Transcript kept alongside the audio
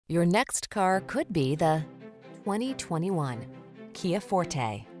Your next car could be the 2021 Kia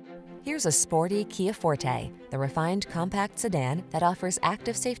Forte. Here's a sporty Kia Forte, the refined compact sedan that offers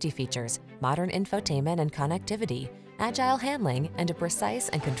active safety features, modern infotainment and connectivity, agile handling, and a precise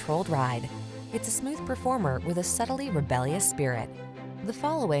and controlled ride. It's a smooth performer with a subtly rebellious spirit. The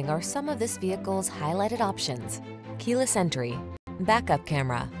following are some of this vehicle's highlighted options: keyless entry, backup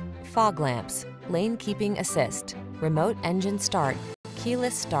camera, fog lamps, lane keeping assist, remote engine start,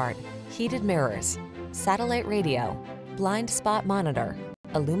 keyless start, heated mirrors, satellite radio, blind spot monitor,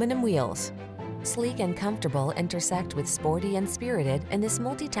 aluminum wheels. Sleek and comfortable intersect with sporty and spirited in this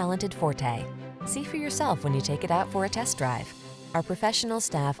multi-talented Forte. See for yourself when you take it out for a test drive. Our professional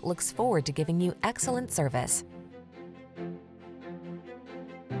staff looks forward to giving you excellent service.